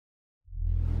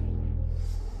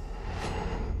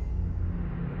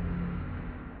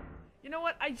know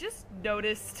what? I just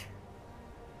noticed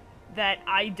that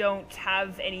I don't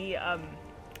have any, I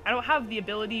don't have the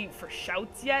ability for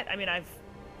shouts yet. I mean, I've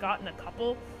gotten a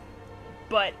couple,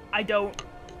 but I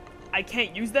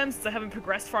can't use them since I haven't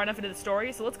progressed far enough into the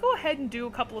story. So let's go ahead and do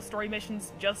a couple of story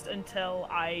missions just until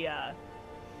I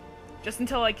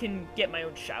can get my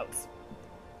own shouts.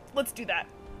 Let's do that.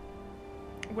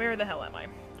 Where the hell am I?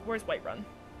 Where's Whiterun?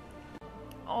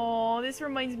 Oh, this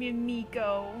reminds me of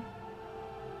Miko.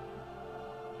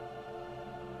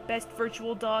 Best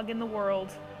virtual dog in the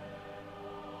world.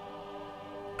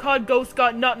 COD Ghost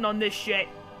got nothing on this shit.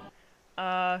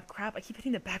 Crap, I keep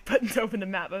hitting the back button to open the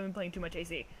map. I've been playing too much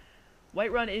AC.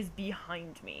 Whiterun is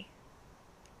behind me.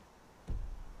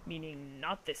 Meaning,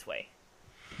 not this way.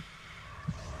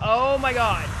 Oh my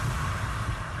god.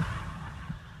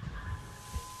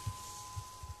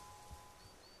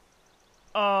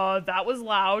 That was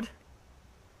loud.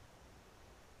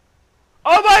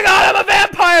 Oh my god, I'm a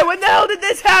vampire! When the hell did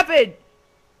this happen?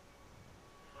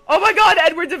 Oh my god,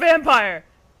 Edward's a vampire!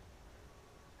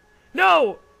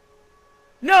 No!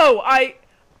 No, I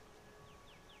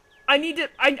need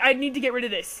to get rid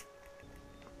of this.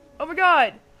 Oh my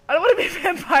god! I don't want to be a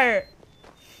vampire!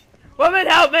 Woman,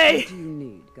 help me! What do you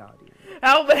need, Guardian?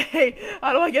 Help me!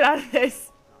 How do I get out of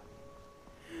this?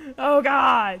 Oh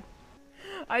god!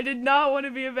 I did not want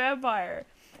to be a vampire.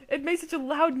 It made such a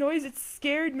loud noise, it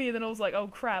scared me, and then I was like, oh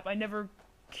crap, I never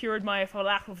cured my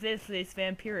lack of this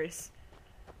Vampiris.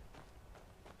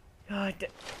 God.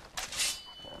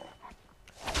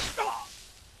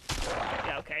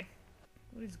 Yeah, okay.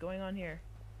 What is going on here?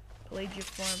 Pelagia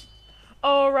Farm.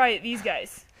 Oh, right, these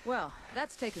guys. Well,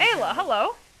 that's taken. Ayla,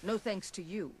 hello. No thanks to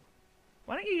you.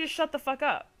 Why don't you just shut the fuck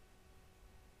up?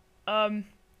 You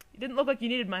didn't look like you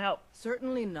needed my help.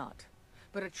 Certainly not.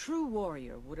 But a true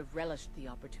warrior would have relished the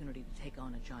opportunity to take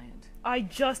on a giant. I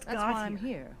just That's got why here. I'm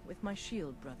here with my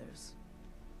shield brothers.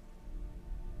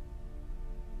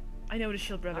 I know what a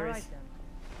shield brother All is. right, then.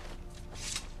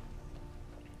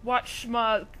 Watch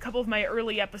a couple of my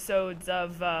early episodes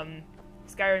of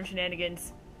Skyrim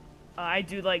Shenanigans. I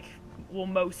do like, well,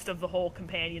 most of the whole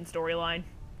companion storyline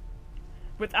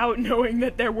without knowing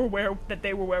that they were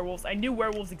werewolves. I knew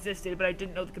werewolves existed, but I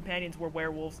didn't know the companions were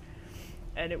werewolves,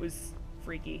 and it was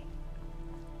freaky.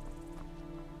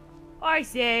 I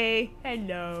say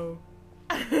hello.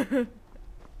 I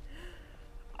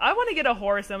want to get a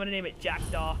horse. I'm gonna name it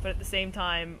Jackdaw, but at the same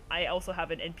time, I also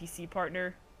have an NPC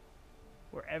partner.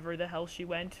 Wherever the hell she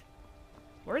went.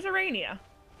 Where's Arania?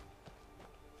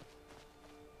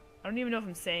 I don't even know if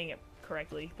I'm saying it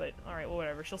correctly, but alright, well,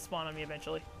 whatever. She'll spawn on me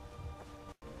eventually.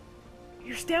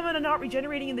 Your stamina not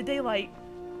regenerating in the daylight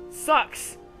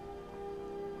sucks.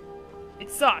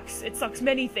 It sucks. It sucks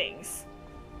many things.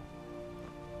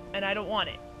 And I don't want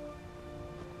it.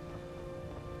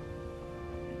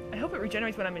 I hope it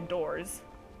regenerates when I'm indoors.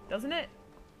 Doesn't it?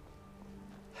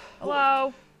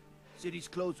 Hello? City's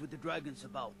closed with the dragons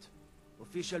about.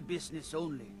 Official business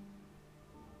only.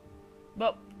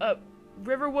 Well,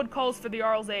 Riverwood calls for the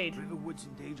Jarl's aid. Riverwood's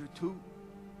in danger too?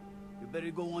 You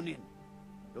better go on in.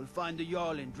 You'll find the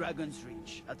Jarl in Dragon's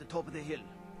Reach, at the top of the hill.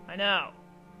 I know.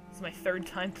 This is my third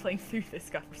time playing through this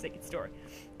godforsaken story.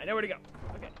 I know where to go.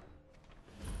 Okay.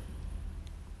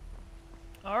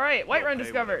 Alright, Whiterun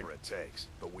discovered. Whatever it takes,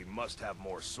 but we must have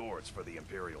more swords for the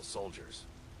Imperial soldiers.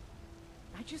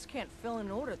 I just can't fill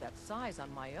an order that size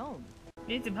on my own.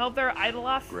 Need some help there,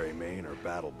 Idolaf? Greymane or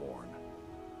Battleborn?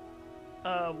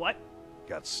 What?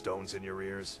 Got stones in your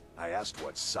ears? I asked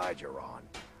what side you're on.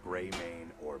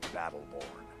 Greymane or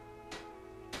Battleborn?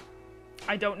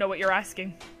 I don't know what you're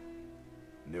asking.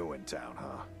 New in town,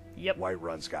 huh? Yep.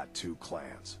 Whiterun's got two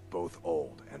clans, both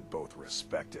old and both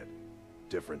respected.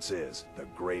 Difference is, the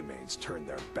Greymanes turned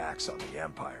their backs on the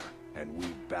Empire, and we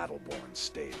Battleborn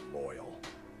stayed loyal.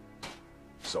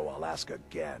 So I'll ask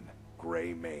again,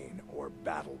 Greymane or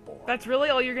Battleborn? That's really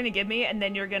all you're gonna give me, and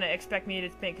then you're gonna expect me to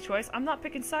make a choice? I'm not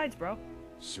picking sides, bro.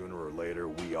 Sooner or later,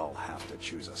 we all have to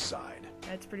choose a side.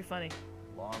 That's pretty funny.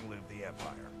 Long live the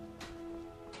Empire.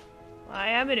 I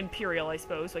am an Imperial, I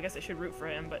suppose, so I guess I should root for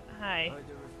him, but hi.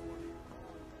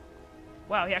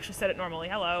 Wow, he actually said it normally.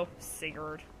 Hello,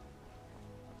 Sigurd.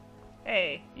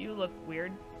 Hey, you look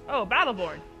weird. Oh,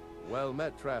 Battleborn. Well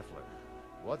met, Traveler.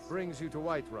 What brings you to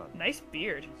Whiterun? Nice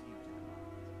beard.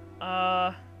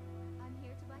 I'm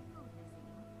here to buy food this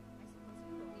evening. I suppose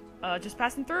you don't need to. Just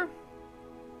passing through.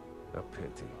 A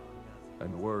pity.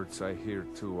 And words I hear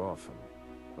too often.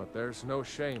 But there's no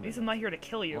shame. At least I'm not here to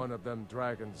kill you. One of them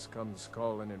dragons comes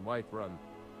calling in Whiterun.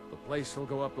 The place will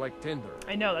go up like tinder.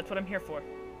 I know, that's what I'm here for.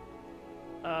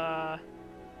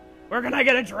 Where can I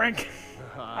get a drink?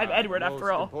 I'm Edward,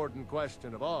 after all. Most important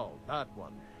question of all, that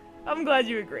one. I'm glad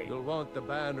you agree. You'll want the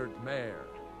bannered mare.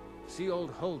 See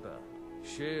old Hulda.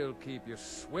 She'll keep you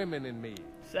swimming in me.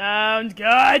 Sounds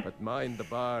good. But mind the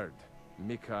bard,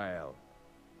 Mikhail.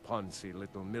 Poncy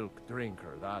little milk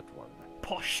drinker, that one.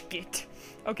 Posh git.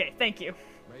 Okay, thank you.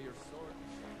 May your sword...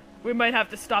 We might have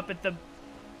to stop at the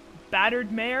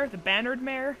battered mare, the bannered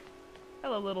mare.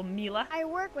 Hello, little Mila. I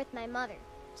work with my mother.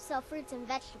 Sell fruits and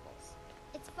vegetables.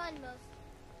 It's fun most.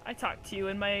 I talked to you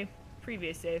in my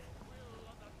previous save.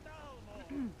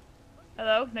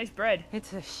 Hello, nice bread.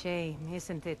 It's a shame,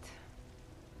 isn't it?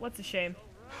 What's a shame?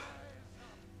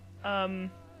 So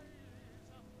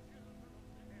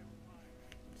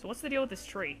what's the deal with this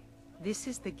tree? This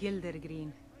is the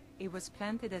Gildergreen. It was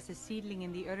planted as a seedling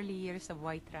in the early years of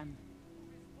Whiterun.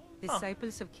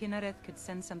 Disciples of Kinnereth could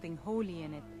sense something holy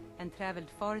in it, and traveled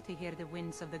far to hear the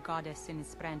winds of the goddess in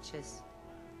its branches.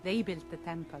 They built the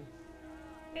temple.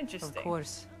 Interesting. Of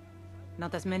course.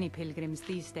 Not as many pilgrims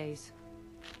these days.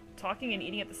 Talking and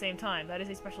eating at the same time. That is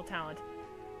a special talent.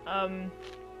 I'm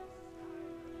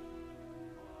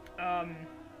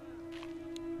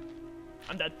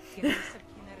dead.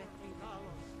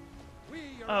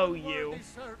 Oh, you.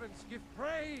 Servants give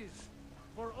praise,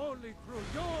 for only through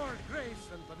your grace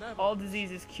and benevolence. All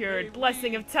diseases cured.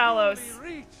 Blessing of Talos.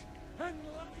 Reach and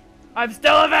I'm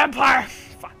still a vampire!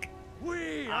 Fuck.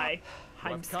 we Hi. You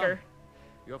have Heimsker.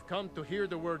 You have come to hear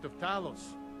the word of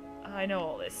Talos. I know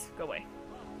all this. Go away.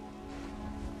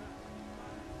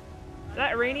 Is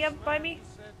that Arania by me?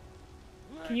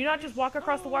 Can you not just walk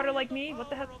across the water like me? What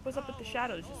the heck was up with the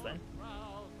shadows just then?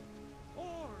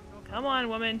 Come on,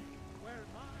 woman.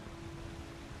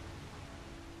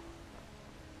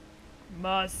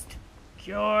 Must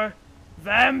cure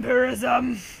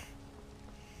vampirism.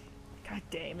 God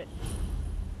damn it.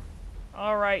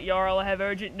 Alright, Jarl, I have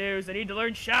urgent news. I need to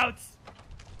learn shouts.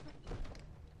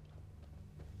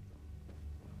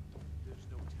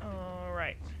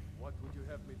 Alright. What would you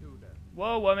have me do then?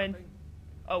 Whoa, woman.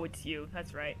 Oh, it's you.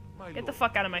 That's right. Get the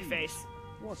fuck out of my face.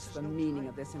 What's the meaning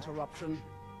of this interruption?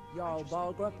 Jarl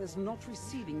Balgruth is not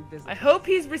receiving visitors. I hope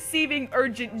he's receiving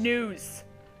urgent news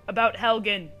about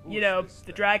Helgen. You know,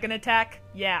 the dragon attack.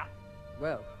 Yeah.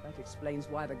 Well, that explains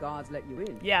why the guards let you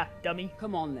in. Yeah, dummy.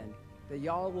 Come on then. The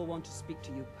Jarl will want to speak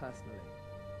to you personally.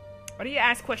 Why don't you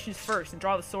ask questions first and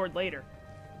draw the sword later?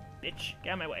 Bitch,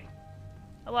 get out of my way.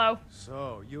 Hello.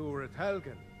 So, you were at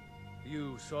Helgen.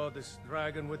 You saw this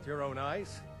dragon with your own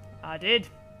eyes? I did.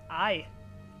 I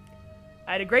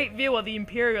had a great view while the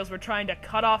Imperials were trying to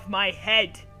cut off my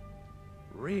head.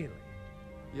 Really?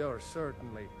 You're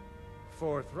certainly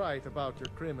forthright about your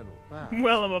criminal past.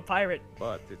 Well, I'm a pirate.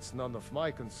 But it's none of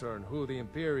my concern who the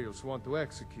Imperials want to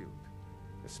execute.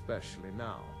 Especially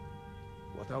now.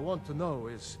 What I want to know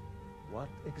is, what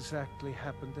exactly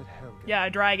happened at Helgen? Yeah, a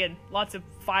dragon. Lots of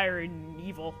fire and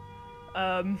evil.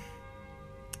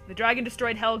 The dragon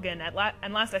destroyed Helgen,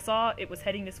 and last I saw, it was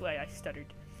heading this way. I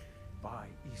stuttered. By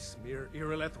Ysmir,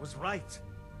 Irileth was right.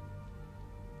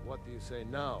 What do you say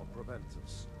now,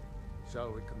 Proventus?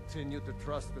 Shall we continue to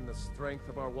trust in the strength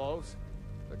of our walls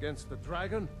against the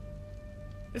dragon?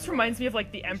 This reminds me of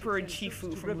like the Emperor and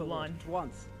Chifu from Mulan. At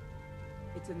once.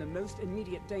 It's in the most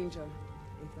immediate danger.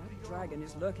 If that dragon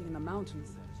is lurking in the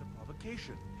mountains. That is a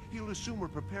provocation. He'll assume we're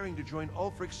preparing to join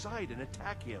Ulfric's side and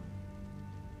attack him.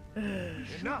 We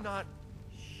should not.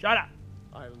 Shut up.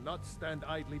 I'll not stand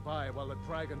idly by while the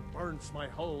dragon burns my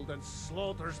hold and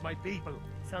slaughters my people.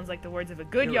 Sounds like the words of a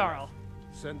good Irileth, Jarl.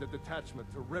 send a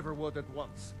detachment to Riverwood at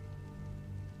once.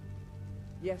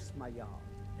 Yes, my Jarl.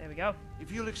 There we go.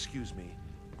 If you'll excuse me,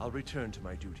 I'll return to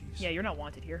my duties. Yeah, you're not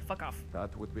wanted here. Fuck off.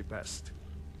 That would be best.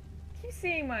 Keep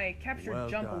seeing my captured Well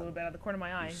jump done. a little bit out of the corner of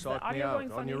my eye. You Is the sought me audio out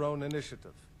going on funny? your own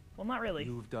initiative. Well, not really.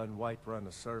 You've done Whiterun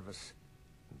a service,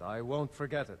 and I won't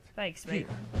forget it. Thanks, mate.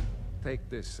 Take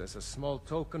this as a small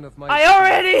token of my... I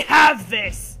already have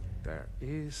this! There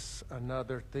is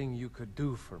another thing you could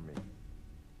do for me.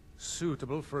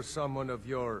 Suitable for someone of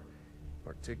your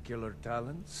particular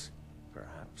talents,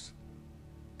 perhaps.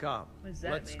 Come, What does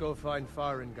that let's mean? go find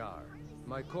Farengar,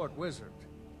 my court wizard.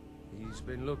 He's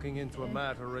been looking into a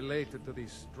matter related to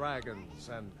these dragons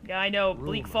and... Yeah, I know,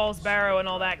 Bleak rumors Falls Barrow and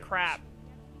all of that dragons. crap.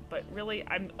 But really,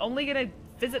 I'm only gonna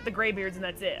visit the Greybeards and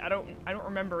that's it. I don't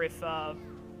remember if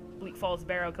Bleak Falls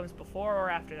Barrow comes before or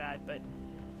after that, but...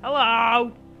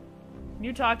 Hello! Can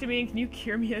you talk to me? Can you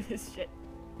cure me of this shit?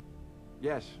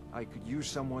 Yes, I could use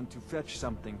someone to fetch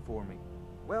something for me.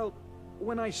 Well,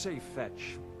 when I say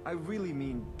fetch, I really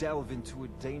mean delve into a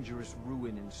dangerous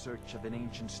ruin in search of an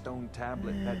ancient stone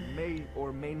tablet that may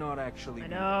or may not actually I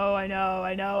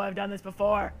know, I've done this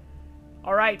before.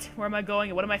 Alright, where am I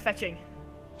going and what am I fetching?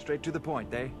 Straight to the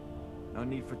point, eh? No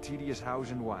need for tedious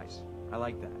hows and whys. I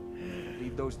like that.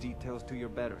 Leave those details to your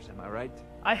betters, am I right?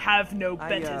 I have no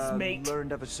betters, mate. I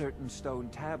learned of a certain stone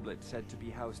tablet said to be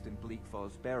housed in Bleak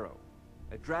Falls Barrow.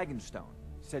 A dragon stone,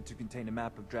 said to contain a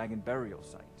map of dragon burial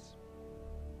sites.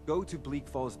 Go to Bleak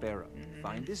Falls Barrow,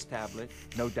 find this tablet,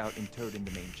 no doubt interred in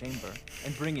the main chamber,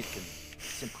 and bring it to me.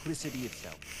 Simplicity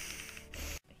itself.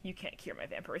 You can't cure my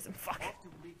vampirism, fuck.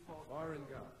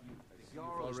 You've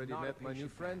already met my new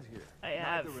friend here. I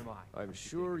have. I'm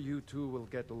sure you two will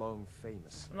get along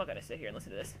famous. I'm not gonna sit here and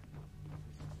listen to this.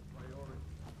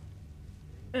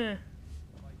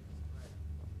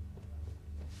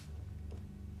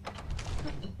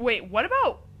 Wait, what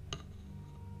about...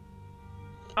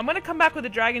 I'm gonna come back with a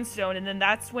Dragonstone, and then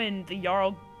that's when the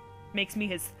Jarl makes me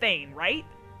his Thane, right?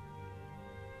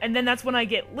 And then that's when I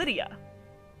get Lydia.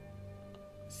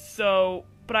 So...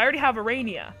 But I already have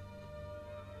Arania.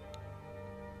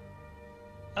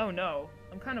 Oh no.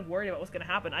 I'm kind of worried about what's gonna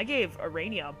happen. I gave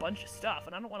Arania a bunch of stuff,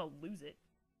 and I don't want to lose it.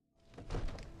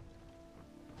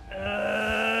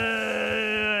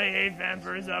 I hate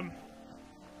vampirism.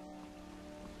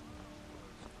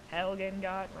 Helgen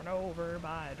got run over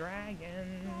by a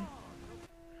dragon.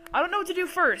 I don't know what to do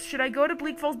first. Should I go to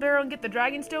Bleak Falls Barrow and get the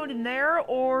Dragonstone in there,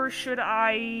 or should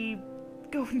I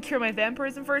go and cure my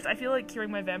vampirism first? I feel like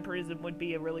curing my vampirism would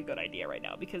be a really good idea right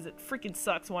now, because it freaking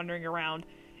sucks wandering around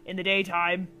in the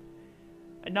daytime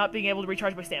and not being able to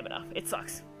recharge my stamina. It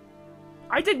sucks.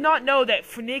 I did not know that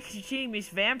Phoenix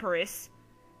Vampiris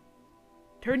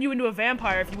turned you into a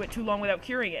vampire if you went too long without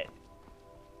curing it.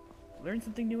 Learn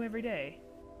something new every day.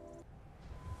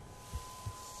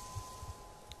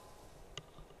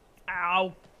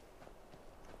 Ow.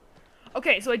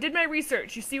 Okay, so I did my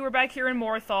research. You see, we're back here in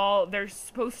Morthal. There's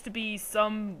supposed to be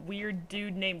some weird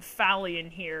dude named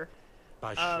Fallion here.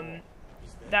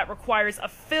 That requires a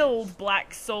filled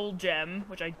black soul gem,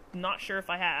 which I'm not sure if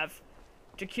I have,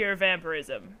 to cure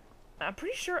vampirism. I'm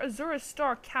pretty sure Azura's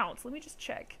Star counts. Let me just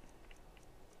check.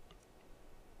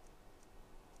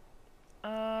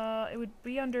 It would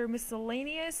be under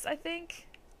miscellaneous, I think.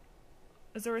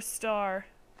 Azura's Star.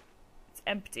 It's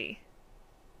empty.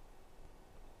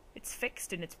 It's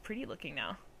fixed and it's pretty looking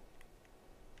now.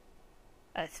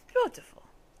 It's beautiful.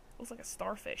 Looks like a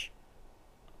starfish.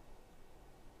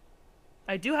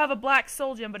 I do have a black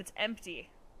soul gem, but it's empty.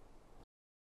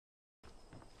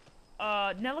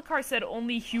 Nellikar said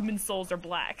only human souls are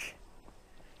black.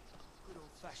 Good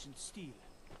old-fashioned steel.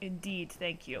 Indeed,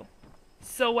 thank you.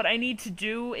 So what I need to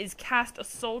do is cast a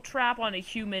soul trap on a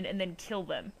human and then kill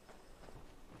them.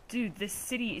 Dude, this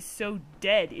city is so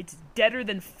dead. It's deader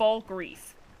than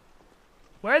Falkreath.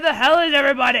 Where the hell is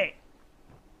everybody?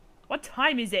 What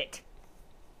time is it?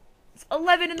 It's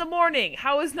 11 in the morning.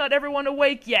 How is not everyone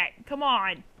awake yet? Come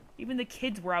on. Even the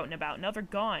kids were out and about. Now they're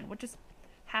gone. What just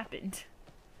happened?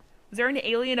 Was there an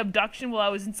alien abduction while I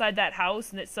was inside that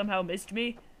house and it somehow missed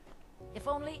me? If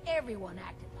only everyone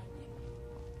acted like you.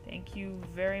 Thank you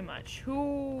very much.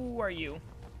 Who are you?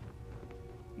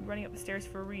 You're running up the stairs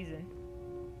for a reason.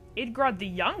 Idgrod the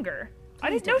Younger? I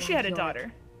didn't know she had a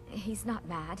daughter. He's not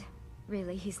mad.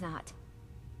 Really, he's not.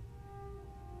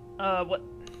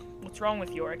 What's wrong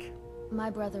with Yorick? My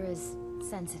brother is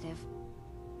sensitive.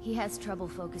 He has trouble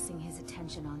focusing his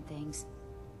attention on things.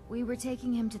 We were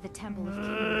taking him to the Temple of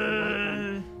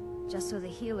King just so the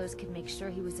healers could make sure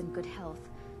he was in good health.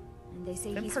 And they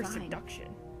say he's fine.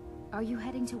 Seduction. Are you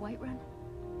heading to Whiterun?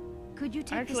 Could you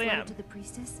take this letter to the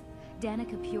priestess,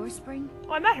 Danica Purespring?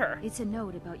 Oh, I met her. It's a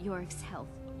note about Yorick's health.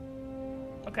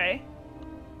 Okay.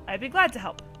 I'd be glad to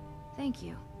help. Thank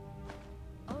you.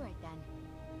 All right then.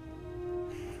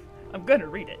 I'm gonna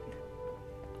read it.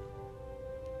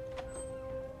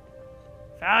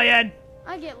 Fallion!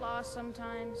 I get lost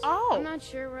sometimes. Oh! I'm not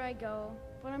sure where I go,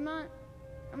 but I'm not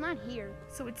here.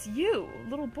 So it's you,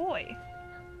 little boy.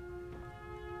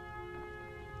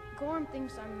 Gorm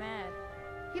thinks I'm mad.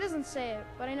 He doesn't say it,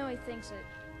 but I know he thinks it.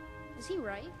 Is he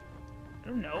right? I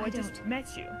don't know, I just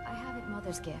met you. I haven't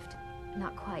Mother's gift.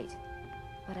 Not quite.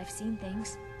 But I've seen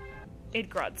things.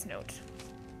 Idgrod's note.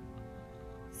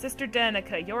 Sister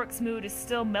Danica, Yorick's mood is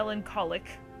still melancholic,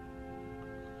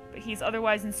 but he's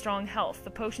otherwise in strong health. The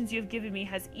potions you have given me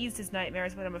has eased his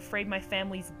nightmares, but I'm afraid my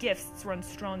family's gifts run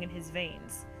strong in his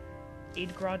veins.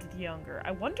 Idgrod the Younger.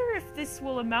 I wonder if this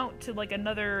will amount to like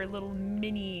another little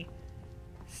mini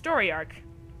story arc.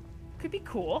 Could be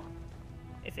cool.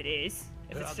 If it is.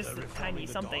 If it's just a tiny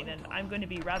something, then I'm going to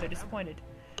be rather disappointed.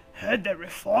 Heard they're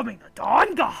reforming the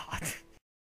Dawn God!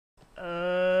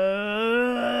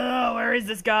 Where is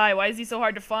this guy? Why is he so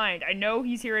hard to find? I know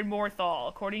he's here in Morthal.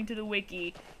 According to the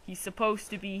wiki, he's supposed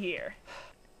to be here.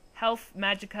 Health,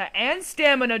 magicka, and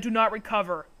stamina do not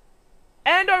recover.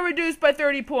 And are reduced by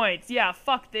 30 points. Yeah,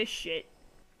 fuck this shit.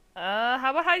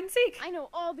 How about hide and seek? I know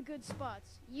all the good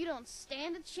spots. You don't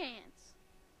stand a chance.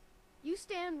 You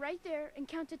stand right there and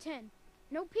count to 10.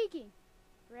 No peeking.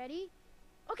 Ready?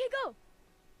 Okay, go.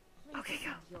 Okay,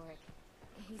 go. Yorick.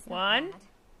 He's not 1, bad.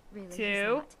 Really, he's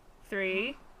 2, not.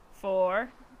 3,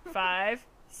 4, 5,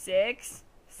 6,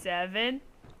 7,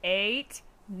 8,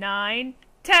 9,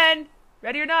 10.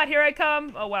 Ready or not, here I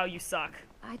come. Oh wow, you suck.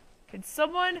 Can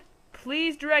someone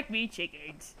please direct me,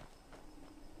 chickens,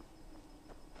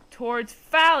 towards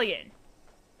Falion?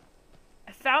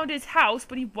 I found his house,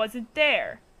 but he wasn't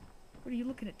there. What are you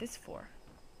looking at this for?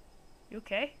 You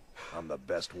okay? I'm the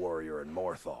best warrior in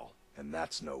Morthal, and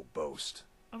that's no boast.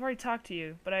 I've already talked to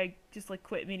you, but I just, like,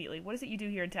 quit immediately. What is it you do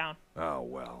here in town? Oh,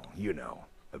 well, you know.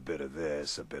 A bit of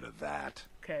this, a bit of that.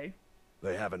 Okay.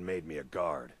 They haven't made me a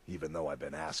guard, even though I've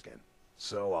been asking.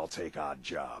 So I'll take odd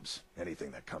jobs. Anything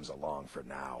that comes along for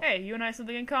now. Hey, you and I have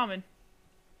something in common.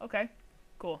 Okay,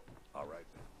 cool. Alright.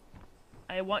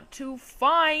 I want to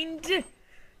find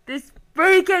this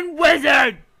freaking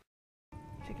wizard!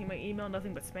 Checking my email,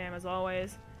 nothing but spam as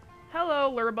always.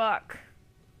 Hello, Lurbuck.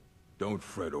 Don't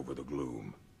fret over the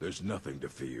gloom. There's nothing to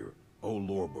fear. Old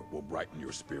Lorbuk will brighten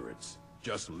your spirits.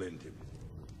 Just lend him.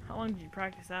 How long did you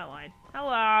practice that line?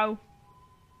 Hello!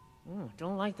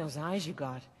 Don't like those eyes you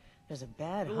got. There's a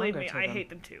bad Believe hunger me, to I them. hate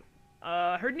them too.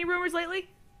 Heard any rumors lately?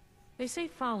 They say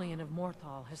Falion of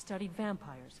Morthal has studied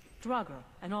vampires, Draugr,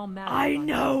 and all manner I of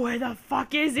know! Where the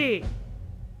fuck is he?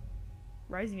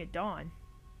 Rising at dawn.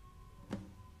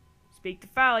 Speak to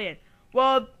Falion.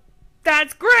 Well,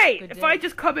 that's great! Good If day. I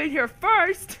just come in here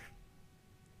first!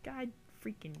 God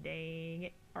freaking dang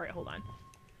it. Alright, hold on.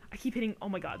 I keep hitting... Oh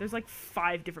my god, there's like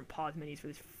 5 different pause menus for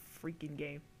this freaking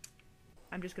game.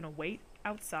 I'm just gonna wait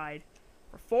outside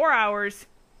for 4 hours.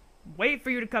 Wait for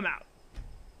you to come out.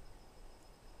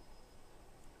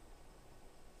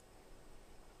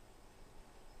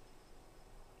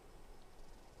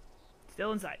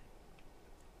 Still inside.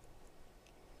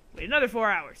 Wait another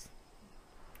 4 hours.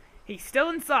 He's still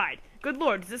inside. Good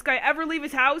lord, does this guy ever leave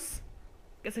his house?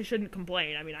 Guess I shouldn't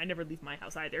complain. I mean, I never leave my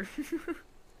house either.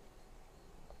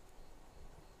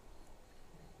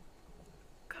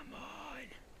 Come on.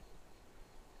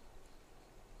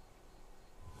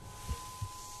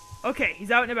 Okay, he's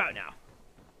out and about now.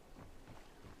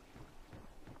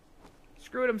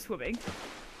 Screw it, I'm swimming.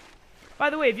 By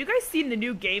the way, have you guys seen the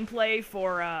new gameplay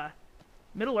for,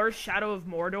 Middle-earth Shadow of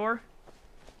Mordor?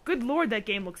 Good lord, that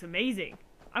game looks amazing.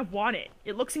 I want it.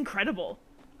 It looks incredible.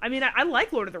 I mean, I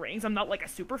like Lord of the Rings. I'm not, like, a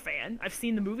super fan. I've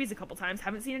seen the movies a couple times.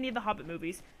 Haven't seen any of the Hobbit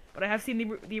movies. But I have seen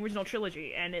the original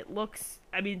trilogy, and it looks...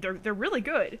 I mean, they're really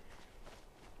good.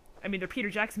 I mean, they're Peter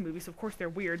Jackson movies, so of course they're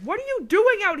weird. What are you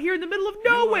doing out here in the middle of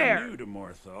nowhere? You are new to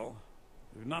Morthal.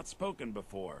 We've not spoken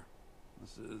before.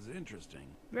 This is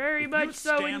interesting. Very If much you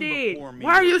so stand indeed. before me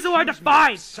Why are you and so hard to accuse me of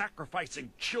find?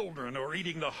 Sacrificing children or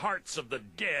eating the hearts of the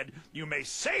dead, you may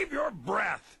save your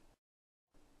breath.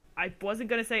 I wasn't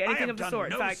going to say anything of the sort. I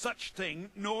In have done no fact, such thing,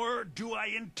 nor do I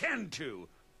intend to.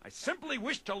 I simply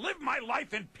wish to live my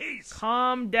life in peace.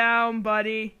 Calm down,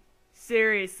 buddy.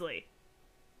 Seriously.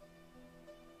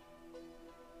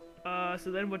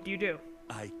 So then what do you do?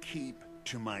 I keep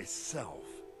to myself.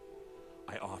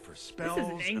 I offer This spells is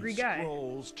an angry and guy.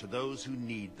 scrolls to those who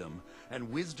need them,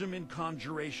 and wisdom in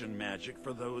conjuration magic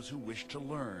for those who wish to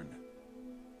learn.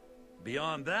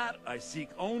 Beyond that, I seek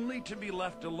only to be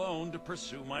left alone to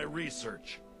pursue my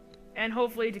research. And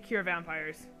hopefully to cure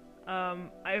vampires.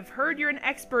 I've heard you're an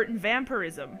expert in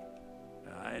vampirism.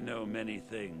 I know many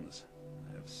things.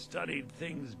 I have studied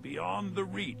things beyond the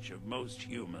reach of most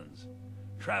humans.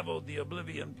 Traveled the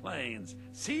Oblivion Plains,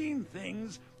 seen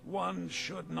things one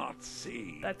should not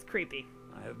see. That's creepy.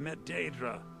 I have met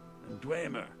Daedra and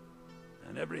Dwemer,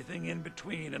 and everything in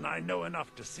between, and I know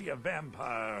enough to see a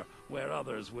vampire where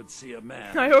others would see a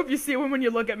man. I hope you see one when you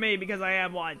look at me, because I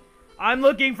am one. I'm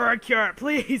looking for a cure.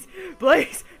 Please,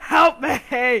 please, help me!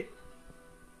 It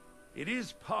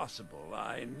is possible.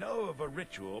 I know of a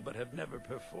ritual, but have never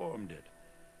performed it.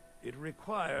 It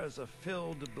requires a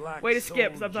filled black Way to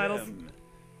skip, soul subtitles. gem.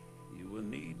 You will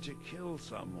need to kill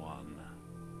someone.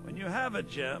 When you have a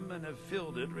gem and have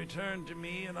filled it, return to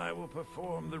me and I will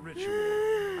perform the ritual.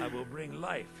 I will bring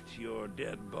life to your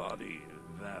dead body,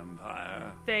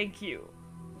 vampire. Thank you.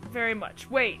 Very much.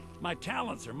 Wait. My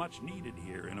talents are much needed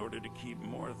here in order to keep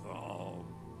Morthal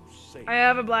safe. I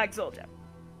have a black soul gem.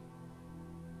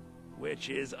 Which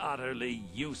is utterly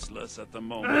useless at the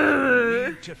moment. You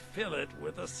need to fill it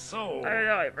with a soul. I don't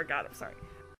know, I forgot. I'm sorry.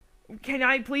 Can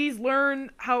I please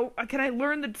learn how... Can I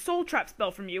learn the soul trap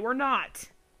spell from you or not?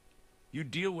 You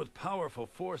deal with powerful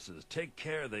forces. Take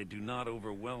care they do not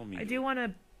overwhelm you. I do want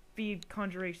to be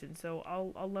conjuration, so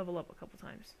I'll level up a couple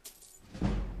times.